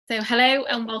So hello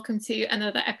and welcome to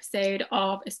another episode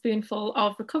of A Spoonful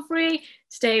of Recovery.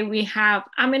 Today we have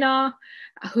Aminur,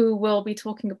 who will be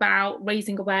talking about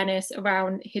raising awareness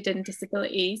around hidden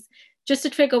disabilities. Just a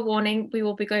trigger warning, we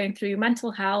will be going through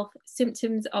mental health,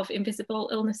 symptoms of invisible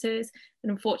illnesses,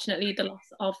 and unfortunately the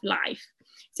loss of life.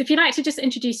 So if you'd like to just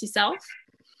introduce yourself.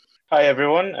 Hi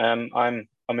everyone, I'm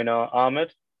Aminur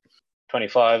Ahmed,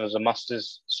 25 as a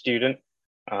master's student,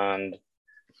 and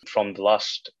from the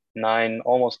last 9,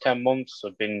 almost 10 months,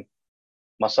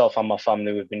 myself and my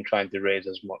family, we've been trying to raise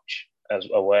as much as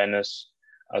awareness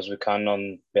as we can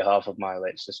on behalf of my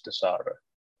late sister, Saarah.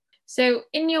 So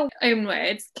in your own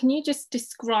words, can you just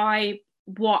describe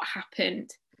what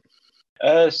happened?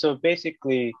 So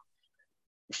basically,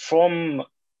 from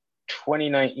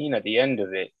 2019, at the end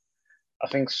of it, I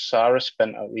think Saarah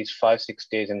spent at least 5-6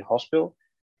 days in hospital,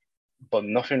 but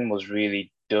nothing was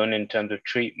really done in terms of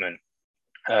treatment.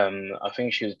 I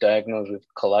think she was diagnosed with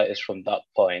colitis from that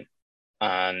point,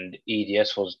 and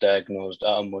EDS was diagnosed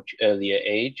at a much earlier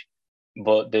age,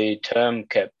 but the term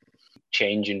kept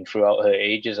changing throughout her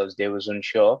ages as they was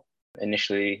unsure.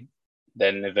 Initially,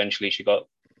 then eventually she got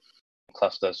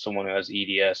classed as someone who has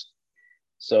EDS.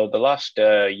 So the last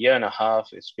year and a half,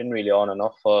 it's been really on and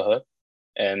off for her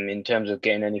in terms of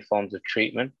getting any forms of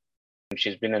treatment.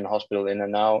 She's been in hospital in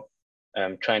and out,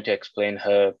 trying to explain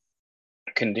her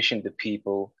condition to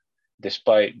people,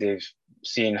 despite they've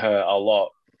seen her a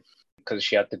lot because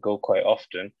she had to go quite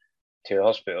often to the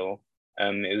hospital.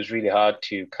 It was really hard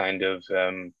to kind of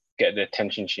get the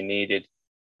attention she needed.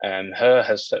 She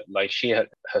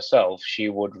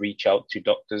would reach out to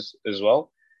doctors as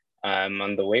well,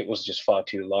 and the wait was just far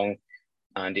too long,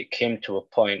 and it came to a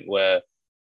point where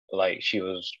she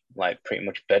was pretty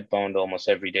much bedbound almost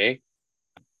every day.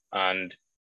 And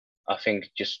I think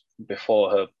just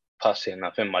before her passing, I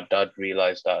think my dad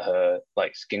realized that her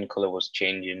skin color was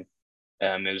changing.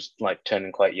 It was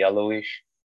turning quite yellowish.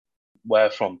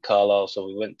 We're from Carlisle, so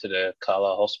we went to the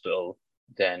Carlisle hospital.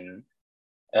 Then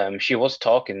she was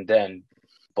talking then,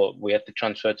 but we had to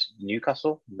transfer to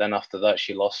Newcastle. Then after that,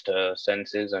 she lost her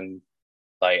senses, and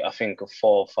I think 4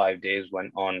 or 5 days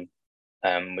went on,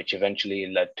 which eventually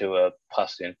led to her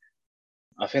passing.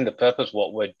 I think the purpose of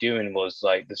what we're doing was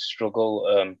the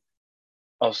struggle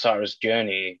of Saarah's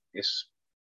journey is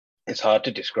it's hard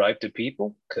to describe to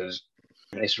people because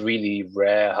it's really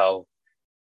rare how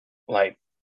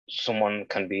someone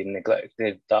can be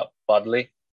neglected that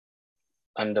badly.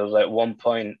 And there was one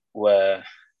point where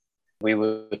we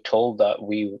were told that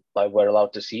we were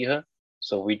allowed to see her,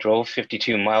 so we drove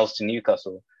 52 miles to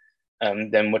Newcastle,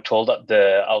 and then we're told that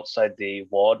the outside the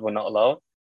ward we're not allowed.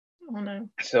 Oh no!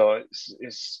 So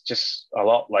it's just a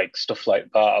lot stuff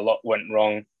like that. A lot went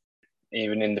wrong,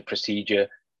 even in the procedure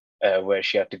where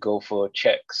she had to go for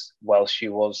checks while she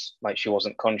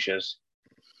wasn't conscious,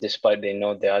 despite they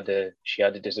know she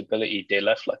had a disability. They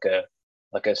left a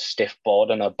stiff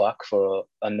board on her back for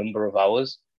a number of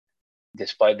hours,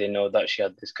 despite they know that she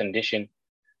had this condition.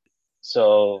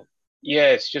 So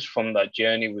yeah, it's just from that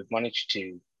journey we've managed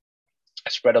to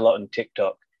spread a lot on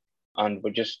TikTok, and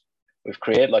we've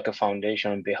created a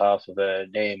foundation on behalf of her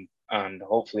name, and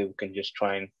hopefully we can just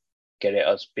try and get it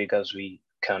as big as we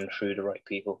can through the right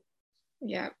people.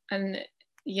 And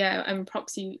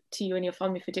props to you and your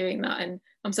family for doing that. And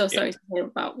I'm so sorry to hear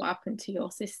about what happened to your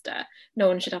sister. No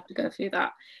one should have to go through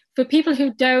that. For people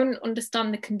who don't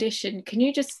understand the condition, can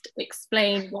you just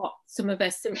explain what some of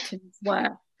her symptoms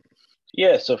were?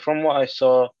 Yeah, so from what I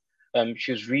saw,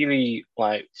 she was really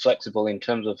flexible in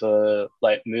terms of her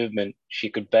movement.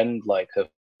 She could bend her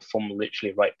thumb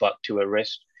literally right back to her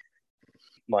wrist.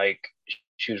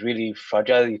 She was really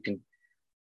fragile. You can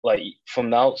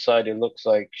from the outside it looks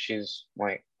like she's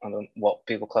I don't know what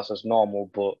people class as normal,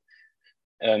 but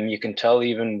you can tell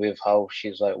even with how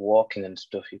she's walking and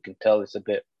stuff, you can tell it's a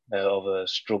bit of a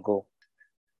struggle.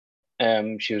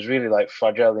 She was really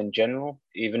fragile in general.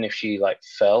 Even if she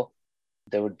fell,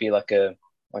 there would be a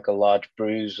large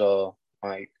bruise, or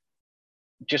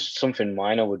just something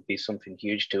minor would be something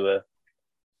huge to her.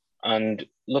 And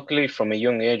luckily from a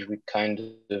young age we kind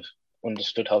of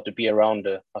understood how to be around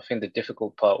her. I think the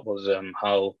difficult part was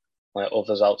how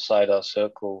others outside our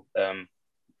circle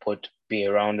would be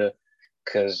around her,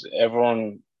 because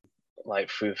everyone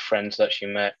through friends that she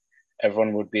met,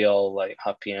 everyone would be all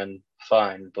happy and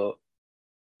fine, but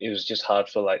it was just hard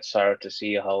for Saarah to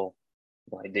see how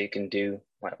they can do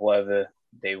whatever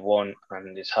they want,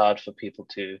 and it's hard for people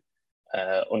to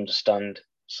understand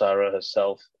Saarah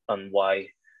herself and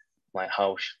why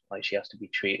how she has to be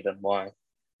treated and why.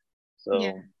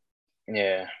 So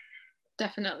yeah,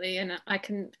 definitely. And I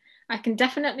can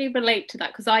definitely relate to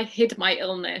that, because I hid my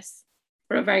illness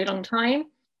for a very long time,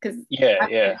 because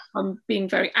Yeah. from being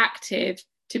very active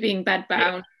to being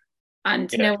bedbound,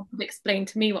 and no one could explain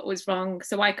to me what was wrong,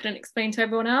 so I couldn't explain to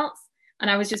everyone else,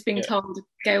 and I was just being told,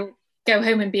 go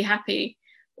home and be happy,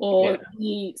 or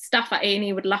the staff at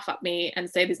A&E would laugh at me and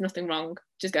say, there's nothing wrong,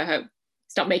 just go home,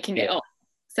 stop making it up.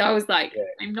 So I was like,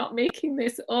 I'm not making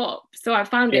this up. So I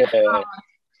found it hard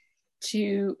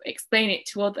to explain it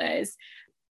to others.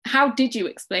 How did you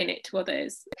explain it to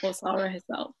others, or Saarah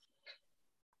herself?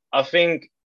 I think,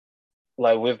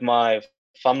 like, with my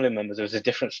family members, it was a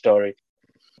different story.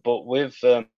 But with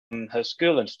her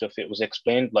school and stuff, it was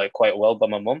explained like quite well by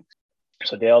my mum.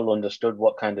 So they all understood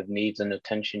what kind of needs and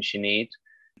attention she needs.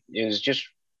 It was just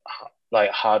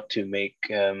like hard to make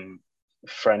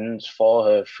friends for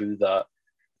her through that,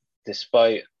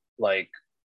 despite like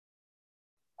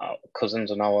our cousins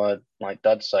on our like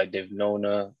dad's side, they've known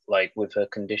her like with her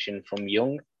condition from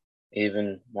young.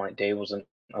 Even like they wasn't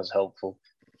as helpful.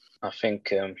 I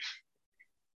think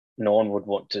no one would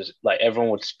want to, like,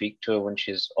 everyone would speak to her when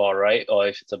she's all right or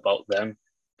if it's about them.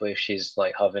 But if she's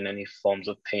like having any forms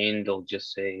of pain, they'll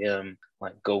just say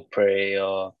like go pray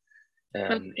or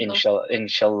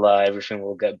inshallah everything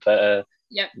will get better.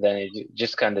 Then it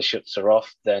just kind of shuts her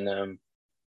off. Then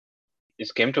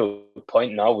it's came to a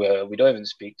point now where we don't even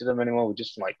speak to them anymore. We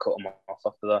just like cut them off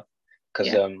after that,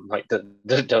 because like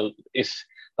it's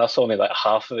that's only like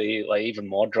half of it. Like even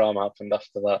more drama happened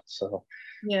after that. So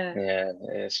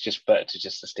it's just better to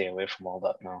just stay away from all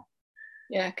that now.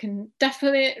 Yeah, I can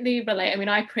definitely relate. I mean,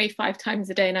 I pray 5 times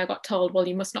a day, and I got told, well,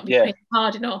 you must not be praying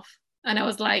hard enough. And I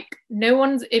was like, no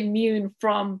one's immune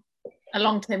from a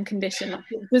long-term condition. Like,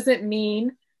 it doesn't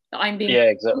mean that I'm being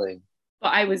exactly.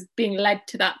 But I was being led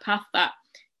to that path that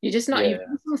you're just not, you've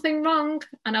done something wrong.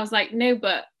 And I was like, no,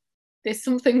 but there's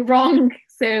something wrong.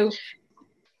 So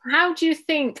how do you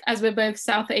think, as we're both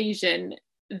South Asian,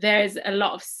 there's a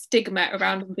lot of stigma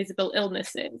around invisible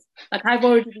illnesses? Like, I've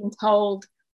already been told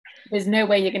there's no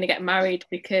way you're going to get married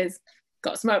because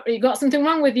you got something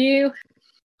wrong with you.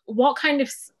 What kind of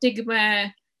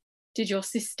stigma did your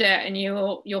sister and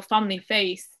your family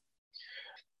face?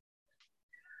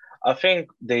 I think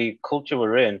the culture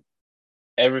we're in,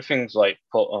 everything's like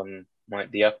put on like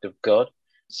the act of God.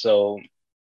 So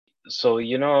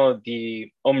you know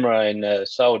the Umrah in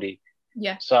Saudi.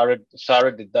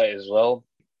 Saarah did that as well.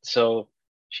 So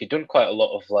she done quite a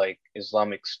lot of like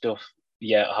Islamic stuff.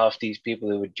 Yeah, half these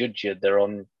people who would judge you, they're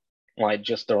on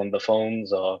the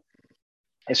phones, or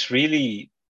it's really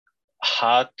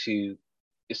hard to.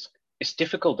 It's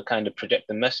difficult to kind of project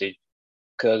the message,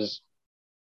 because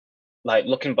like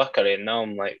looking back at it now,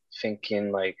 I'm like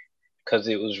thinking like, because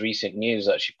it was recent news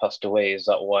that she passed away, is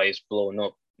that why it's blown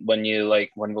up? When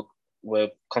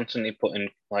we're constantly putting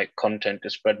like content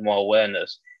to spread more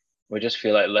awareness, we just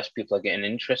feel like less people are getting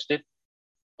interested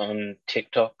on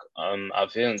TikTok. I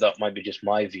feel that might be just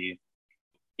my view.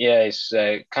 Yeah, it's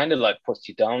kind of like puts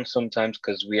you down sometimes,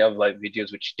 because we have like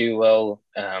videos which do well.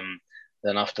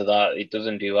 Then after that, it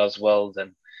doesn't do as well.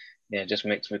 Then it just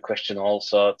makes me question all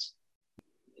sorts.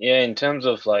 Yeah, in terms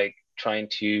of like trying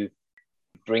to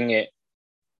bring it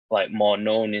like more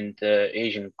known in the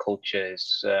Asian culture,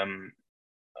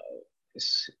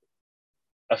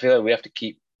 I feel like we have to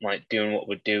keep like doing what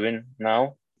we're doing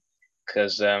now,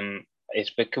 because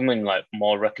it's becoming like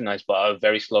more recognized but at a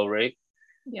very slow rate.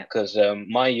 Because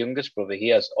my youngest brother, he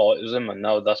has autism, and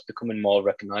now that's becoming more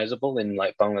recognizable in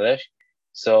like Bangladesh.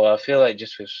 So I feel like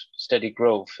just with steady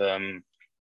growth,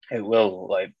 it will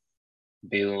like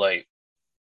be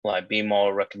be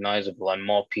more recognizable, and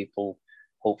more people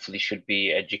hopefully should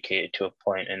be educated to a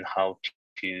point in how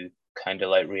to kind of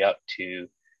like react to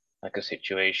like a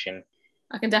situation.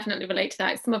 I can definitely relate to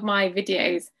that. Some of my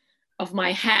videos of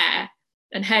my hair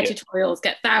and hair tutorials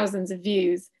get thousands of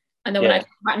views, and then when I talk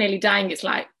about nearly dying, it's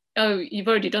like, oh, you've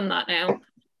already done that now.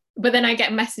 But then I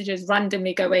get messages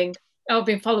randomly going, oh, I've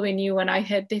been following you and I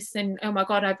heard this, and oh my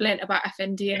god, I've learnt about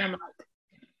FND, and I'm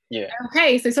like,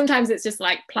 okay. So sometimes it's just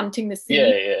like planting the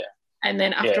seed, and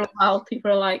then after a while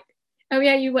people are like, oh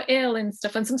yeah, you were ill and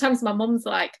stuff. And sometimes my mum's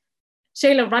like,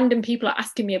 Shayla, random people are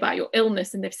asking me about your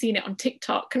illness and they've seen it on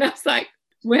TikTok, and I was like,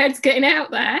 word's getting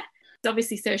out there. It's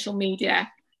obviously social media,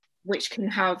 which can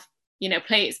have,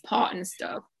 play its part and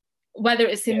stuff, whether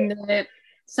it's in the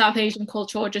South Asian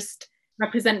culture or just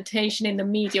representation in the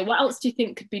media. What else do you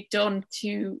think could be done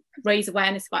to raise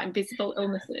awareness about invisible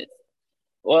illnesses?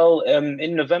 Well,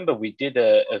 in November, we did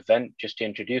an event just to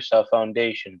introduce our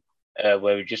foundation,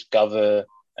 where we just gather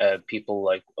people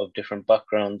like of different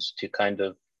backgrounds to kind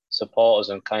of support us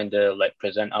and kind of like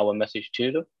present our message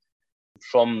to them.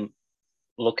 From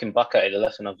looking back at it, the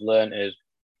lesson I've learned is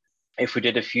if we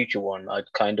did a future one,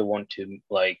 I'd kind of want to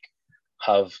like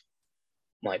have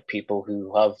like people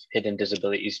who have hidden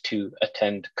disabilities to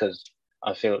attend, because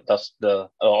I feel that's the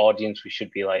audience we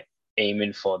should be like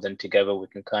aiming for. Then together we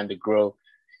can kind of grow.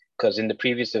 Because in the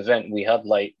previous event we had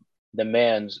like the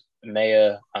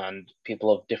mayor and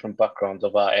people of different backgrounds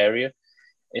of our area.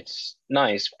 It's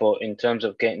nice, but in terms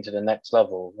of getting to the next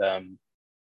level,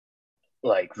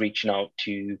 like reaching out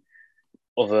to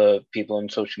other people on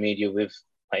social media with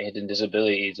like hidden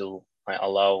disabilities will like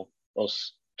allow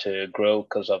us to grow,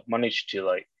 because I've managed to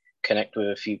like connect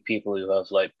with a few people who have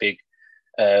like big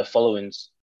followings.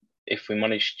 If we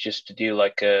manage just to do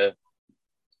like a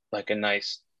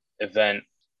nice event,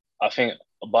 I think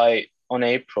by on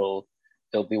April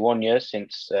it'll be 1 year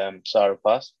since Saarah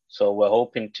passed. So we're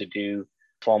hoping to do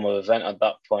a formal event at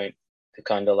that point to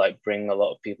kind of like bring a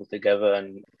lot of people together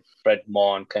and spread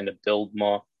more and kind of build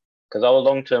more. Because our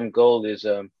long term goal is,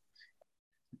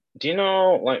 do you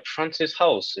know like Francis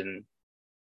House in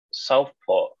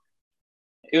Southport?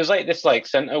 It was like this like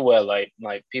center where like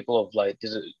people of like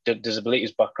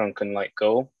disabilities background can like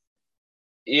go.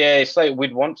 Yeah, it's like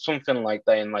we'd want something like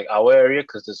that in like our area,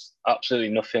 because there's absolutely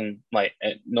nothing like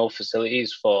no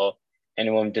facilities for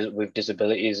anyone with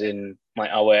disabilities in like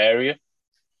our area.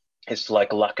 It's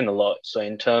like lacking a lot. So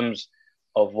in terms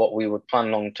of what we would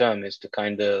plan long term is to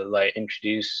kind of like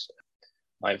introduce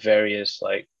like various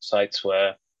like sites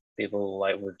where people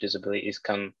like with disabilities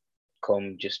can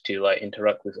come just to like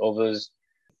interact with others,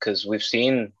 because we've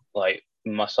seen like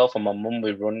myself and my mum,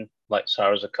 we run like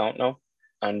Sarah's account now,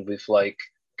 and we've like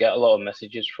get a lot of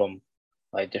messages from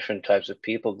like different types of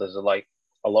people. There's like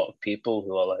a lot of people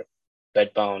who are like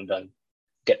bedbound and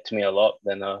get to me a lot.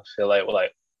 Then I feel like, well,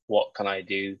 like what can I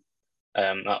do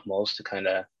at most to kind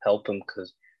of help them,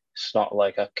 because it's not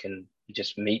like I can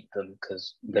just meet them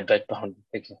because they're bedbound.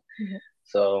 Yeah.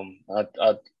 So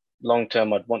I'd long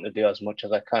term, I'd want to do as much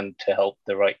as I can to help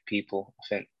the right people. I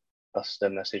think that's the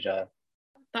message I have.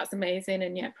 That's amazing,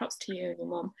 and yeah, props to you and your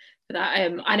mum for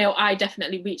that. I know I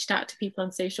definitely reached out to people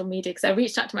on social media, because I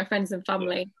reached out to my friends and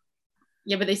family.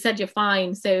 Yeah, but they said you're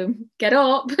fine, so get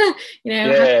up.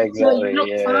 Yeah, You exactly. look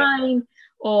Yeah, fine.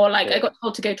 Or like I yeah. got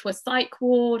told to go to a psych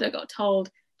ward. I got told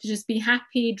to just be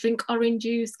happy, drink orange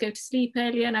juice, go to sleep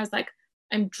earlier, and I was like,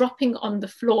 I'm dropping on the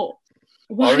floor.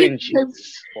 Why? Orange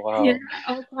juice. Yeah, Wow.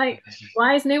 I was like,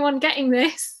 why is no one getting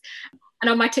this?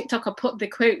 And on my TikTok, I put the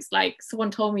quotes like,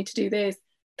 someone told me to do this,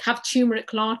 have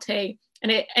turmeric latte.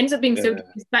 And it ends up being so Yeah,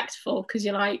 disrespectful, because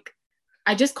you're like,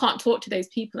 I just can't talk to those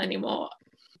people anymore.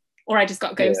 Or I just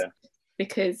got ghosted, yeah,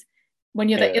 because when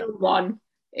you're the yeah, ill one,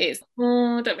 it's,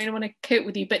 oh, I don't really want to cope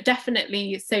with you. But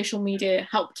definitely social media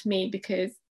helped me,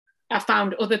 because I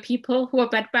found other people who are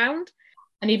bedbound.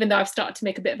 And even though I've started to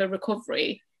make a bit of a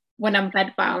recovery, when I'm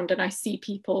bedbound and I see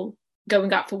people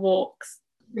going out for walks,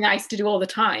 I used to do all the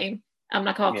time, I'm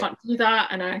like, oh, I yeah. can't do that.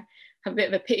 And I have a bit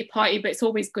of a pity party, but it's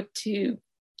always good to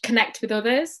connect with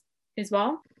others as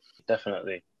well.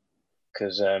 Definitely,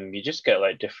 because you just get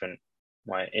like different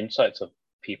like insights of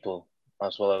people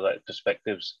as well as like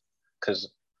perspectives.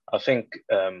 Because I think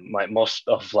like most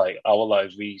of like our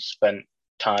lives we spent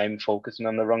time focusing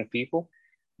on the wrong people.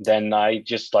 Then I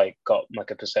just like got like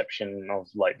a perception of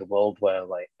like the world where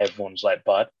like everyone's like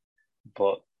bad.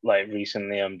 But like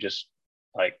recently I'm just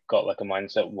like got like a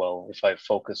mindset, well, if I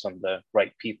focus on the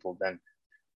right people, then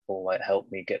will like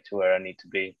help me get to where I need to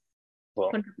be.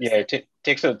 Well, yeah,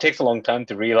 100%. takes a long time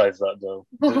to realize that though.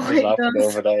 Oh, Just it after does.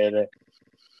 over that,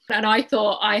 And I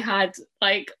thought I had,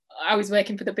 like, I was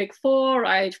working for the big four,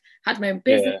 I'd had my own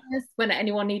business. yeah, When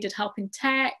anyone needed help in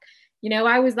tech,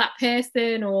 I was that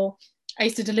person. Or I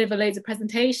used to deliver loads of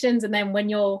presentations, and then when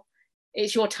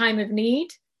it's your time of need,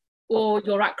 or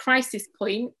you're at crisis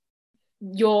point,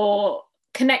 your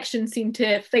connections seem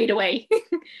to fade away.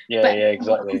 yeah, But yeah,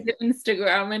 exactly.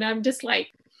 Instagram, and I'm just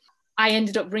like, I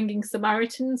ended up ringing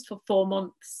Samaritans for 4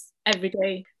 months every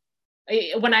day.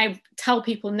 When I tell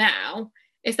people now,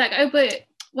 it's like, oh, but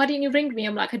why didn't you ring me?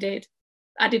 I'm like, I did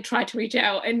try to reach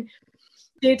out, and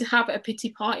did have a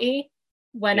pity party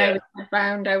when I Yeah, was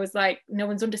found. I was like, no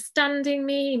one's understanding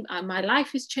me. My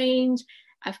life has changed.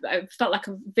 I felt like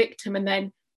a victim, and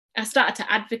then I started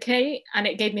to advocate, and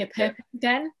it gave me a yeah, purpose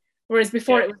again. Whereas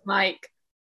before yeah, it was like,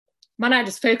 man, I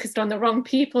just focused on the wrong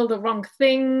people, the wrong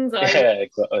things. I was yeah,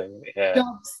 exactly. Yeah,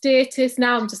 job status.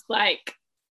 Now I'm just like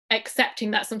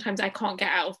accepting that sometimes I can't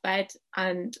get out of bed,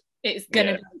 and it's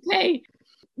gonna yeah, be okay,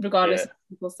 regardless yeah, of what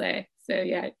people say. So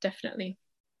yeah, definitely.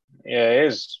 yeah. It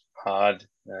is hard,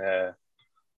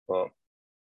 but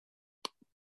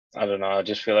I don't know. I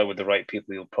just feel like with the right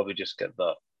people, you'll probably just get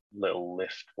that little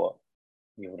lift what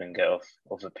you wouldn't get off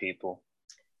other people.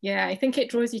 Yeah, I think it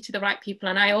draws you to the right people.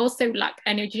 And I also lack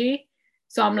energy.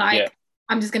 So I'm Yeah. like,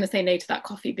 I'm just going to say no to that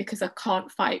coffee because I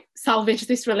can't salvage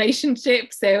this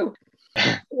relationship. So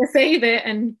I'm going to save it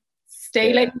and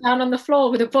stay laying down on the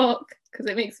floor with a book because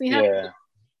it makes me happy. Yeah.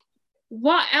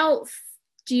 What else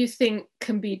do you think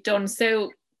can be done?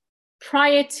 So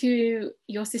prior to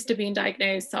your sister being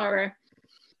diagnosed, Saarah,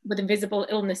 with invisible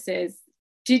illnesses,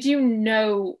 did you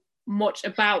know much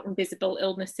about invisible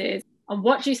illnesses? And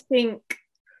what do you think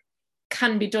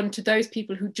can be done to those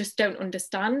people who just don't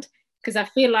understand? Because I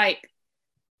feel like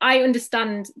I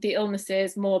understand the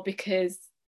illnesses more because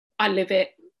I live it.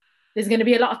 There's going to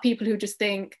be a lot of people who just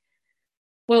think,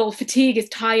 well, fatigue is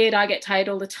tired. I get tired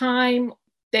all the time.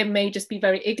 They may just be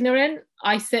very ignorant.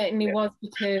 I certainly was,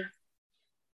 because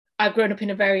I've grown up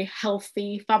in a very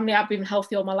healthy family. I've been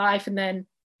healthy all my life, and then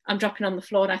I'm dropping on the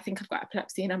floor and I think I've got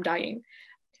epilepsy and I'm dying.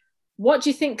 What do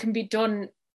you think can be done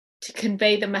to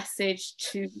convey the message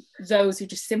to those who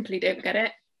just simply don't get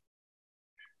it?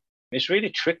 It's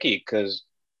really tricky because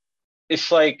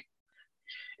it's like,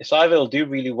 it's either you'll do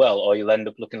really well or you'll end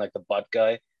up looking like the bad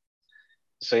guy.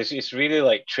 So it's really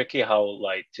like tricky how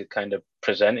like to kind of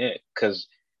present it, because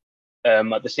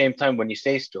at the same time when you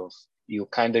say stuff, you'll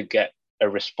kind of get a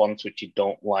response which you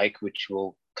don't like, which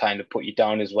will kind of put you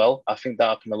down as well. I think that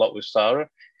happened a lot with Saarah.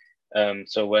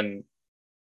 So when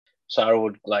Saarah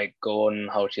would like go on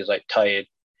how she's like tired,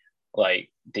 like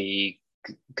the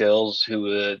girls who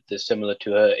were similar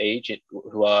to her age,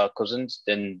 who are cousins,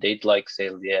 then they'd like say,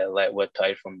 yeah, like we're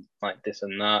tired from like this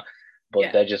and that,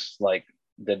 but they're just like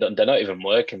they're not even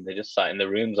working. They just sat in the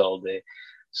rooms all day.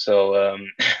 So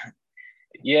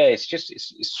yeah,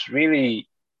 it's really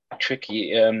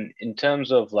tricky. In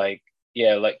terms of like,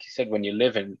 yeah, like you said, when you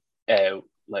live in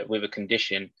like with a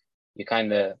condition, you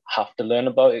kind of have to learn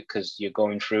about it because you're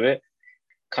going through it.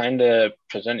 Kind of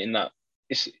presenting that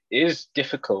is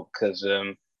difficult because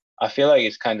I feel like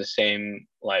it's kind of same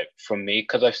like from me,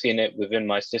 because I've seen it within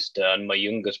my sister and my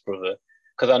youngest brother,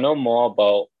 because I know more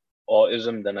about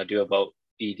autism than I do about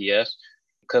EDS,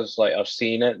 because like I've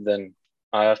seen it, then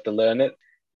I have to learn it.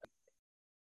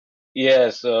 Yeah,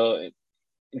 so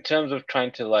in terms of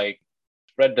trying to like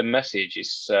spread the message,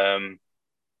 it's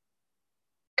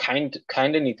kind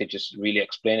of need to just really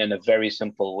explain in a very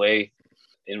simple way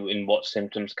in what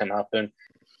symptoms can happen.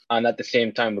 And at the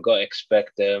same time, we've got to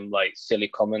expect like silly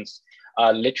comments.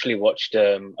 I literally watched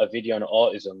a video on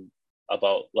autism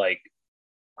about like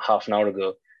half an hour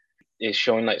ago. It's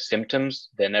showing like symptoms.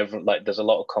 Then like there's a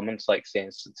lot of comments like saying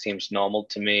it seems normal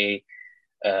to me,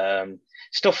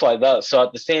 stuff like that. So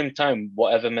at the same time,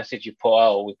 whatever message you put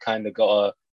out, we kind of got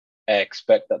to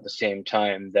expect at the same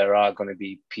time there are going to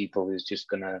be people who's just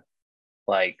gonna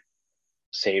like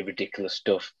say ridiculous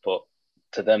stuff, but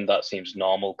to them that seems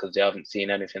normal because they haven't seen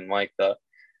anything like that.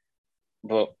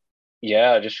 But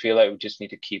yeah, I just feel like we just need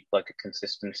to keep like a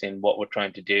consistency in what we're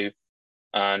trying to do,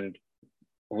 and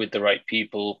with the right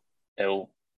people,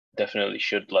 it'll definitely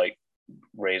should like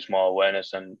raise more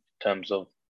awareness. And in terms of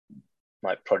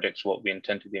like projects, what we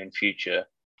intend to do in future,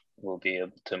 we'll be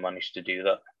able to manage to do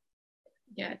that.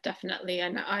 Yeah, definitely.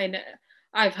 And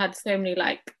I've had so many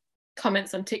like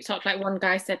comments on TikTok. Like one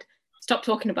guy said, "Stop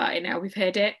talking about it now. We've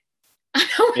heard it." And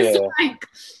I was like,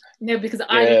 "No, because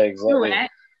I know it.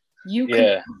 You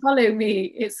can follow me.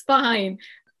 It's fine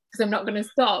because I'm not going to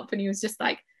stop." And he was just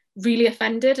like really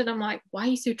offended, and I'm like, "Why are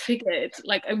you so triggered?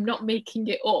 Like, I'm not making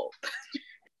it up."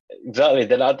 Exactly.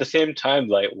 Then at the same time,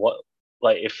 like what,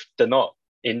 like if they're not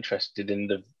interested in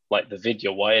the like the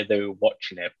video, why are they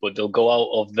watching it? But they'll go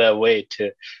out of their way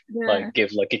to like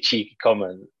give like a cheeky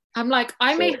comment. I'm like,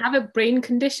 I may have a brain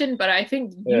condition, but I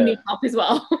think you need help as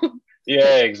well.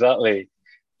 Yeah, exactly.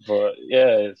 But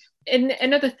yeah. And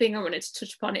another thing I wanted to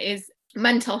touch upon is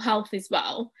mental health as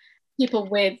well. People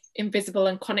with invisible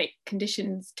and chronic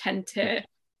conditions tend to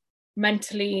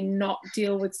mentally not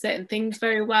deal with certain things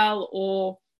very well,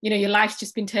 or your life's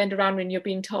just been turned around and you're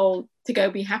being told to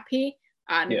go be happy,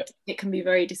 and it can be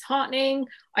very disheartening.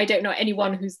 I don't know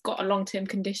anyone who's got a long-term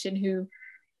condition who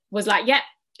was like,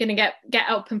 gonna get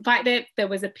up and fight it. There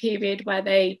was a period where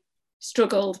they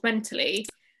struggled mentally.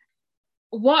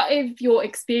 What have your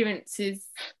experiences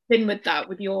been with that,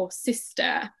 with your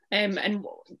sister? And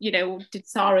did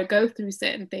Saarah go through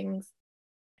certain things?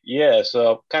 Yeah,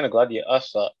 so I'm kind of glad you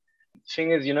asked that.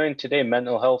 Thing is, in today,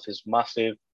 mental health is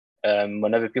massive.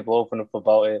 Whenever people open up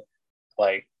about it,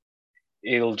 like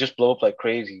it'll just blow up like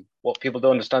crazy. What people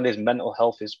don't understand is mental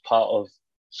health is part of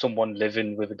someone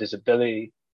living with a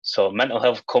disability. So mental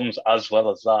health comes as well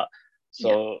as that.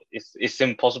 So it's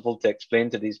impossible to explain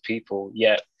to these people.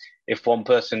 Yet, if one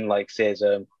person like says,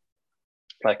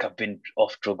 like I've been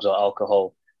off drugs or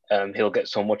alcohol, he'll get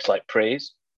so much like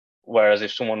praise. Whereas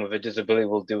if someone with a disability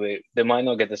will do it, they might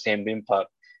not get the same impact.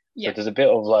 So there's a bit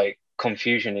of like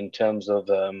confusion in terms of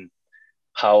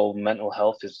how mental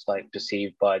health is like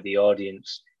perceived by the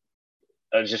audience.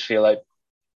 I just feel like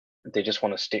they just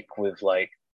want to stick with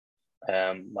like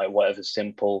whatever's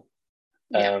simple.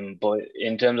 But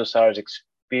in terms of Saarah's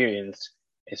experience,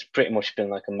 it's pretty much been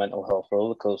like a mental health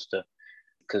roller coaster.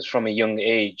 Because from a young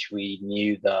age, we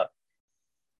knew that,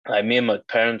 like me and my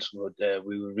parents would,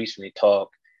 we would recently talk.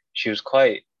 She was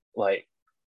quite like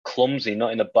clumsy,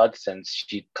 not in a bad sense.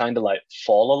 She'd kind of like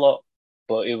fall a lot,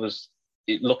 but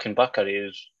looking back at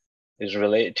it, is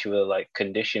related to a like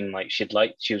condition. Like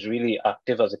she was really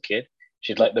active as a kid.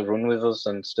 She'd like to run with us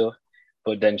and stuff,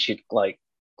 but then she'd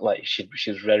she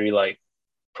was very like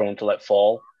prone to like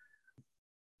fall.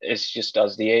 It's just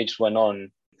as the age went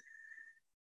on,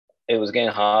 it was getting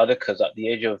harder because at the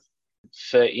age of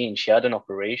 13, she had an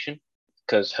operation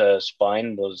because her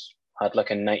spine had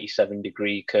like a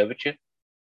 97-degree curvature.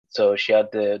 So she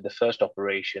had the first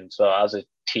operation. So as a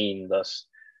teen, that's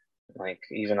like,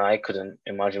 even I couldn't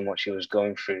imagine what she was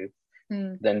going through.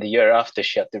 Then the year after,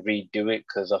 she had to redo it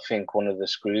because I think one of the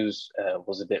screws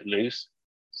was a bit loose.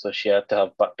 So she had to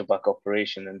have back-to-back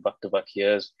operation and back-to-back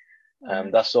years.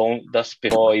 That's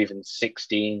before even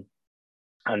 16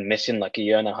 and missing like a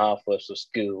year and a half worth of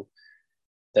school.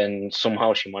 Then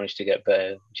somehow she managed to get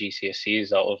better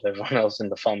GCSEs out of everyone else in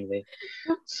the family.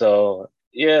 So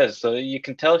yeah, so you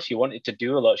can tell she wanted to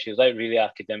do a lot. She was like really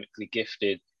academically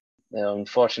gifted.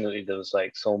 Unfortunately, there was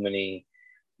like so many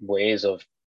ways of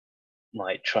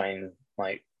like trying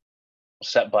like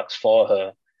setbacks for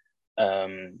her.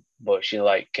 But she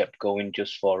like kept going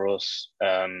just for us.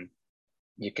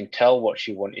 You can tell what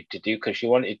she wanted to do because she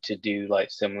wanted to do like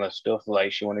similar stuff.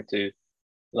 Like she wanted to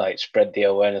like spread the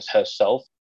awareness herself.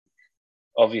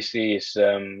 Obviously, it's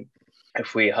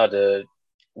if we had her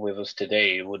with us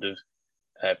today, it would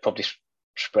have probably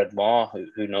spread more.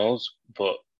 Who knows?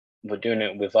 But we're doing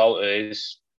it without her.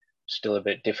 Is still a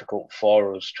bit difficult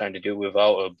for us trying to do it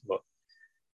without her. But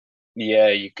yeah,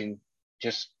 you can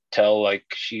just tell like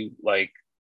she like,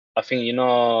 I think,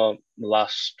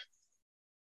 last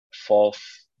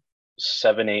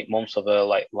 7, 8 months of her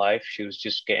like life, she was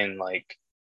just getting like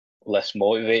less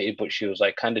motivated, but she was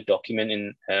like kind of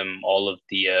documenting all of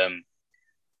the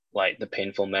like the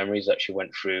painful memories that she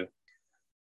went through,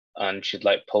 and she'd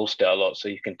like post it a lot, so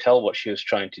you can tell what she was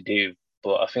trying to do.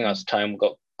 But I think as time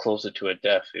got closer to her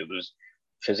death, it was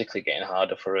physically getting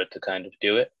harder for her to kind of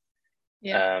do it.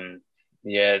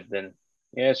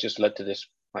 It's just led to this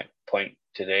like point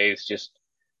today.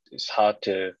 It's hard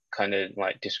to kind of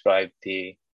like describe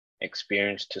the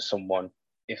experience to someone.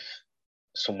 If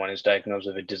someone is diagnosed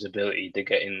with a disability, they're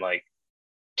getting like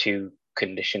two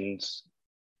conditions,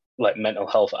 like mental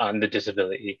health and the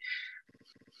disability.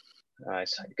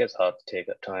 It gets hard to take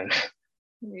at times.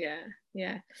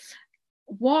 Yeah.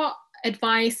 What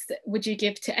advice would you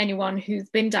give to anyone who's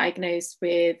been diagnosed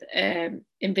with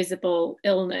invisible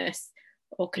illness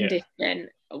or condition?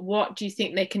 What do you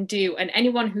think they can do? And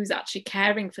anyone who's actually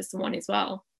caring for someone as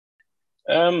well?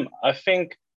 I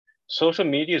think social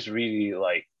media is really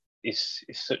like, is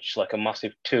such like a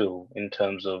massive tool in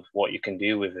terms of what you can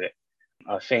do with it.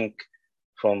 I think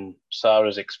from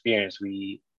Saarah's experience,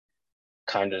 we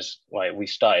kind of like, we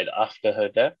started after her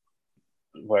death,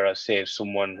 whereas say if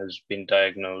someone has been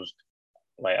diagnosed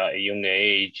like at a younger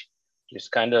age,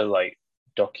 just kind of like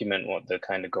document what they're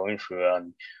kind of going through,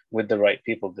 and with the right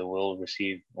people, they will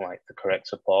receive like the correct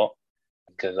support.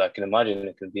 Because I can imagine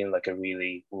it can be in like a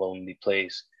really lonely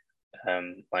place.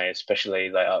 Like especially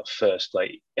like at first,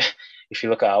 like if you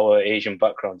look at our Asian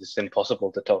background, it's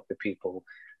impossible to talk to people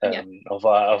of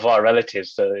our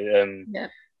relatives.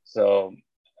 So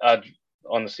I'd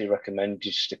honestly recommend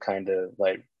just to kind of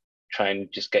like try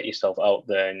and just get yourself out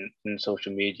there in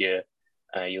social media.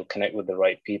 You'll connect with the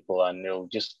right people, and they'll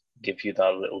just give you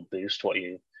that little boost what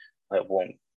you like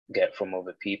won't get from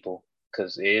other people,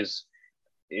 because it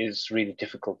is really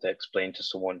difficult to explain to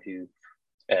someone who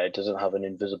doesn't have an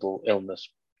invisible illness.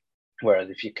 Whereas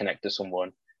if you connect to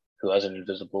someone who has an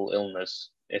invisible illness,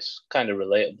 it's kind of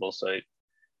relatable, so it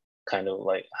kind of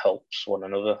like helps one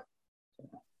another.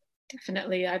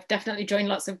 Definitely. I've definitely joined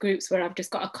lots of groups where I've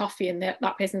just got a coffee and that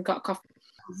person's got a coffee,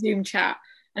 Zoom chat,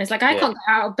 and it's like, I can't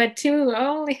get out of bed too.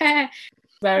 Oh yeah.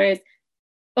 Whereas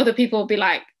other people will be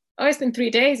like, oh, it's been 3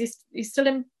 days, he's still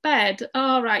in bed.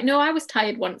 Oh right, no, I was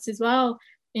tired once as well.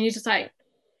 And you're just like,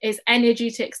 it's energy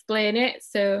to explain it.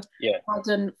 So well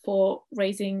done for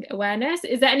raising awareness.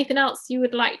 Is there anything else you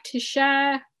would like to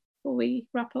share before we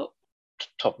wrap up?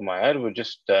 Top of my head, we'll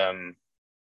just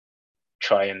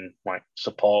try and like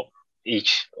support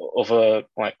each other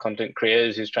like content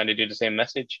creators who's trying to do the same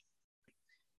message.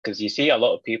 Because you see a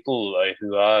lot of people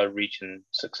who are reaching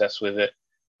success with it.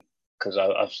 Because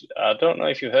I don't know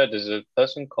if you've heard, there's a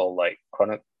person called like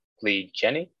Chronically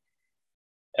Jenny.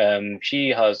 She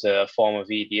has a form of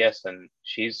EDS and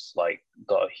she's like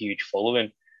got a huge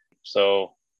following.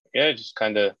 So yeah, just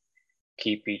kind of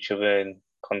keep each other in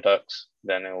contacts,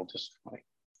 then it will just like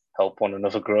help one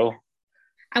another grow.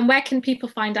 And where can people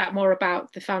find out more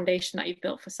about the foundation that you've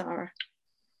built for Saarah?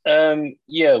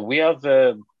 Yeah, we have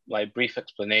a like brief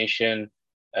explanation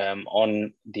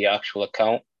on the actual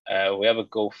account. We have a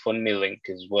GoFundMe link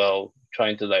as well,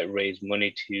 trying to like raise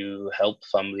money to help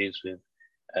families with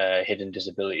hidden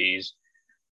disabilities,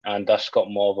 and that's got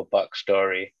more of a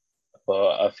backstory.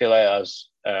 But I feel like as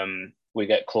we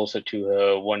get closer to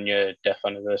her 1 year death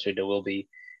anniversary, there will be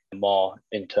more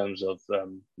in terms of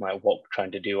like what we're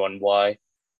trying to do and why.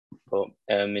 But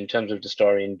in terms of the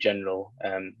story in general,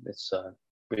 it's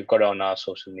we've got it on our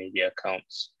social media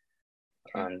accounts,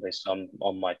 okay, and it's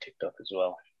on my TikTok as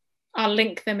well. I'll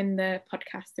link them in the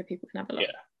podcast so people can have a look.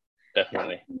 Yeah,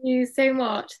 definitely. Thank you so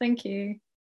much. Thank you.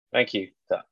 Thank you.